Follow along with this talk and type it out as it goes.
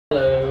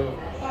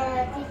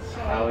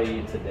are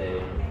you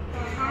today?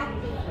 I'm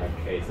happy.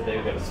 Okay, today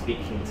we've got a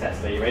speaking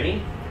test. Are you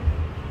ready?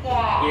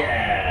 Yeah.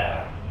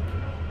 Yeah!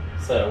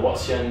 So,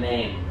 what's your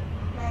name?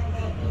 My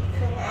name is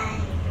Phương.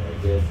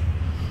 Very good.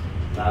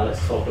 Now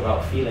let's talk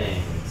about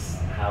feelings.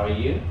 How are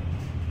you?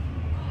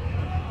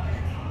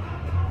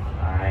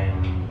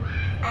 I'm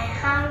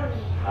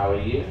hungry. How are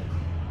you?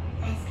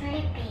 I'm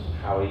sleepy.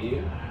 How are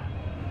you?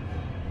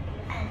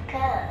 I'm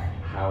good.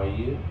 How are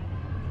you?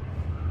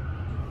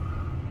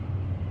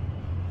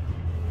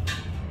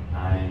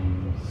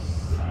 I'm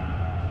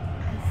sad.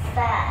 I'm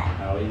sad.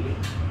 How are you?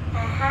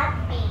 I'm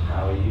happy.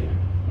 How are you?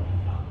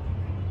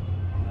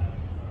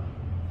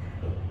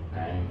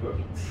 I'm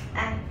great.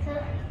 I'm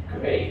good.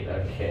 Great,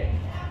 okay.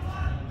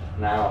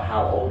 Now,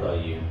 how old are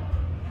you?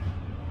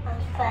 I'm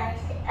 5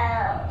 years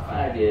old.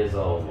 5 years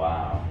old,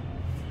 wow.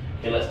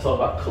 Okay, let's talk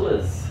about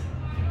colours.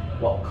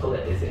 What colour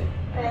is it?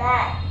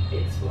 Black.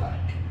 It's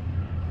black.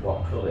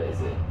 What colour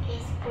is it?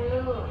 It's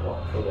blue.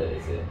 What colour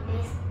is it?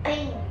 It's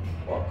pink.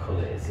 What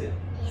colour is it?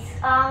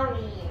 It's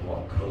orange.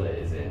 What colour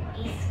is it?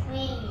 It's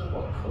green.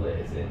 What colour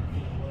is it?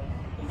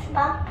 It's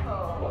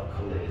purple. What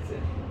colour is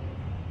it?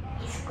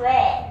 It's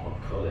red.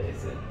 What colour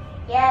is it?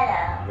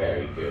 Yellow.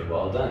 Very good,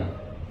 well done.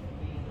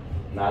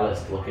 Now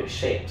let's look at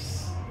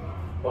shapes.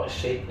 What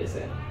shape is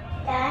it?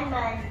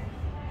 Diamond.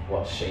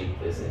 What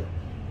shape is it?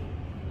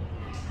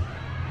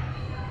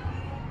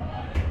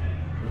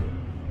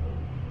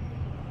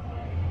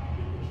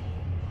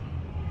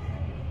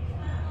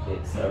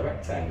 It's a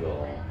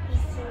rectangle.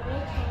 It's a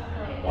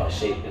rectangle. What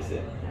shape is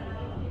it?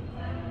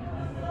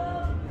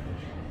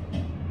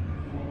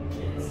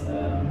 It's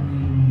a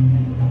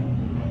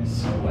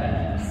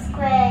square.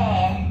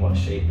 Square. What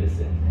shape is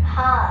it?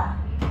 Heart.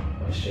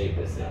 What shape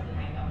is it?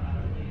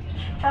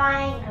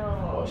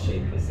 Triangle. What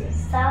shape is it?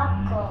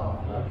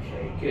 Circle.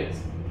 Okay, good.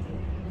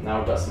 Now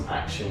we've got some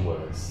action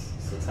words.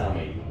 So tell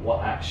me,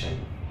 what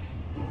action?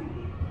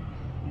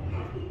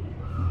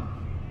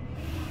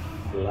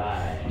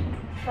 Fly.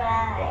 What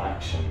Fly.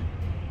 action?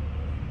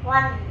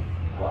 One.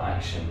 What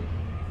action?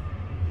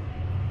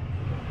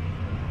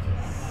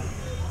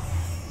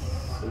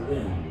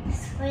 Swim.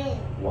 Swing.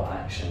 What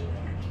action?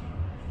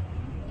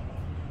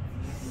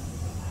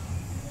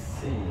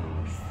 Sing.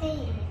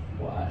 Sing.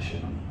 What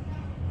action?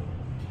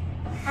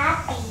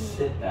 Happy.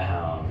 Sit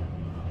down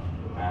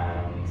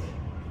and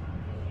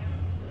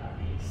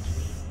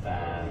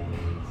stand.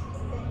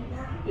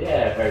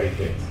 Yeah, very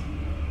good.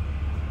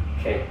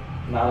 Okay,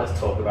 now let's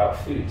talk about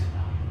food.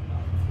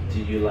 Do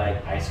you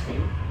like ice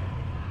cream?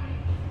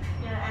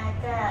 No,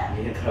 I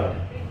You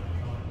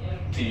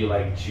don't. Do you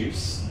like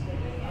juice?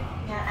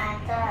 don't. No,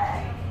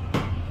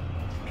 I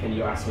Can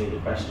you ask me the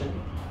question?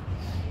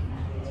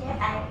 don't. Yeah,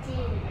 I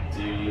do.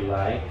 Do you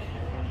like?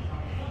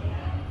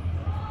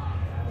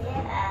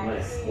 Yeah, I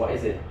Nice. do. What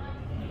is it?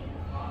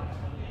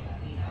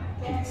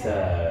 Yeah,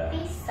 Pizza.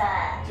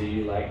 Pizza. Do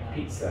you like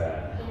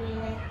pizza? Do you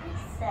like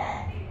pizza?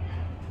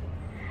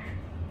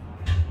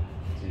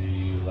 Do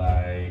you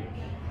like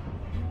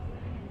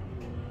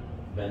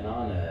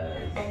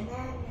bananas?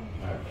 Banana.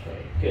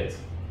 Okay, good.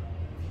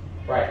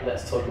 Right,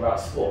 let's talk about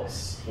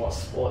sports. What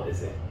sport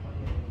is it?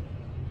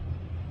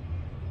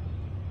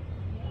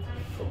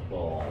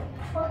 Football.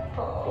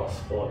 Football. What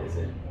sport is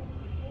it?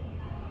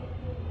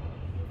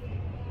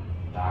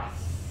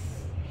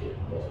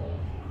 Basketball.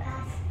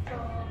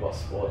 Basketball. What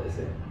sport is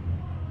it?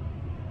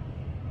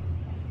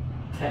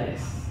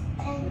 Tennis.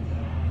 Tennis.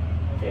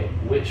 Okay,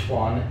 which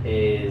one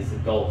is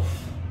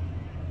golf?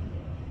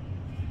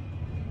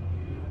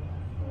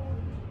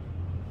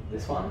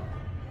 This one?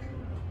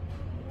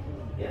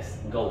 Yes,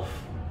 golf.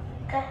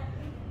 Go.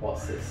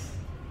 What's this?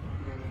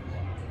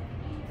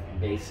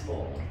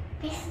 Baseball.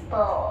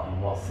 Baseball.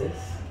 And what's this?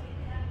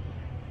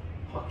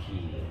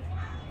 Hockey.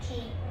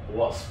 Hockey.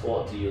 What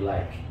sport do you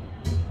like?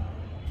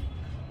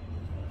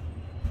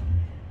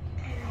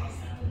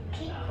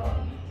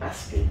 Basketball.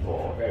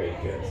 Basketball. Very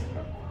good.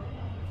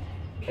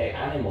 Okay,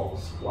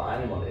 animals. What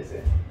animal is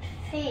it?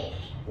 Fish.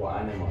 What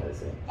animal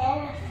is it?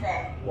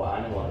 Elephant. What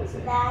animal is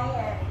it?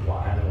 Lion.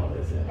 What animal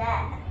is it?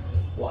 Rat.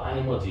 What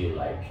animal do you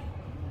like?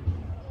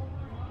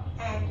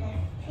 And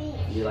a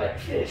fish. You like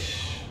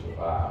fish.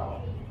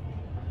 Wow.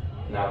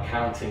 Now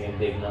counting in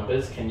big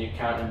numbers. Can you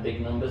count in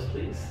big numbers,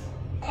 please?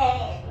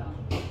 10.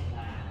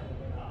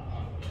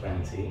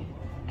 20,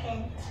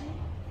 20.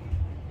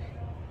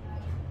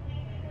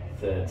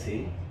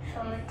 30,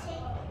 40.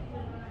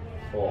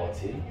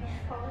 40,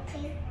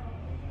 40.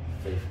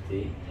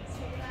 50.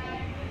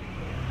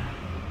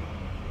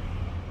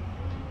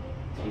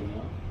 Do you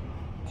know?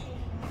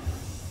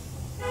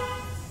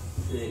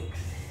 6,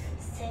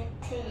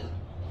 60.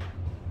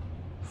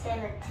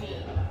 70.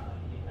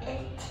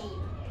 80.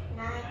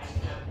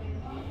 90.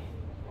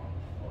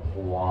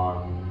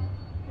 100.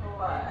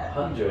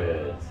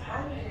 100.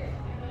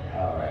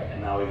 Alright,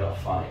 and now we got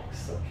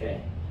phonics,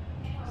 okay?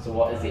 So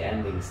what is the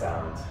ending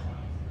sound?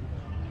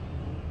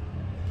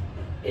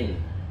 In.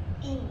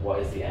 In. What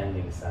is the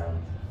ending sound?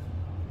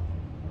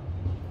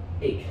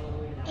 Ik. Ik.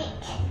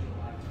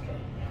 Okay.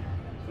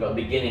 We've got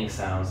beginning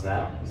sounds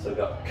now. So we've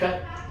got k,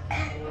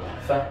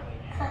 f, F.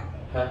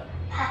 h,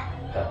 H.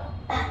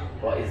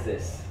 What is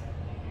this?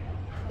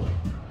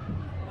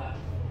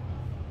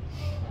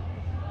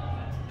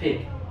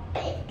 Pig.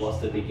 Pig. What's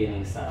the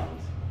beginning sound?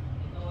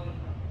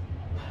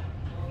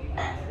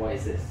 What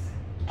is this?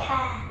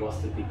 Car. What's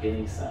the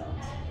beginning sound?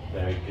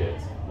 Very good.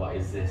 What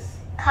is this?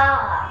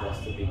 Car. What's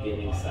the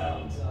beginning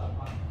sound?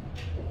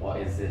 What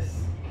is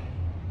this?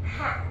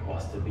 Hat.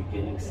 What's the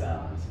beginning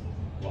sound?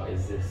 What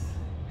is this?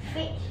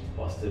 Fish.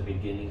 What's the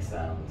beginning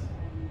sound?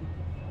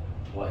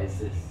 What is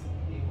this?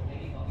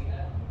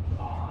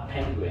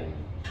 Penguin.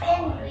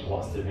 Penguin.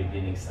 What's the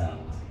beginning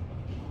sound?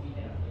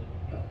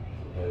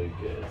 Very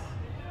good.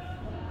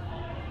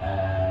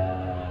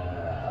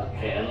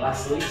 Okay, and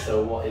lastly,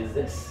 so what is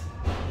this?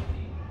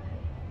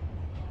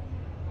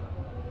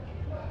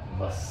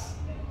 Bus.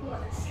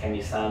 Bus. Can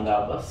you sound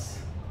out bus?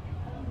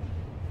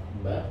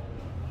 B.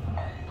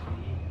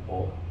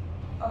 O.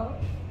 O.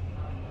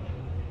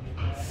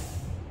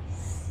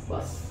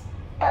 Bus.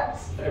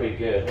 Bus. Very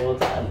good. Well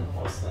done.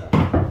 Awesome.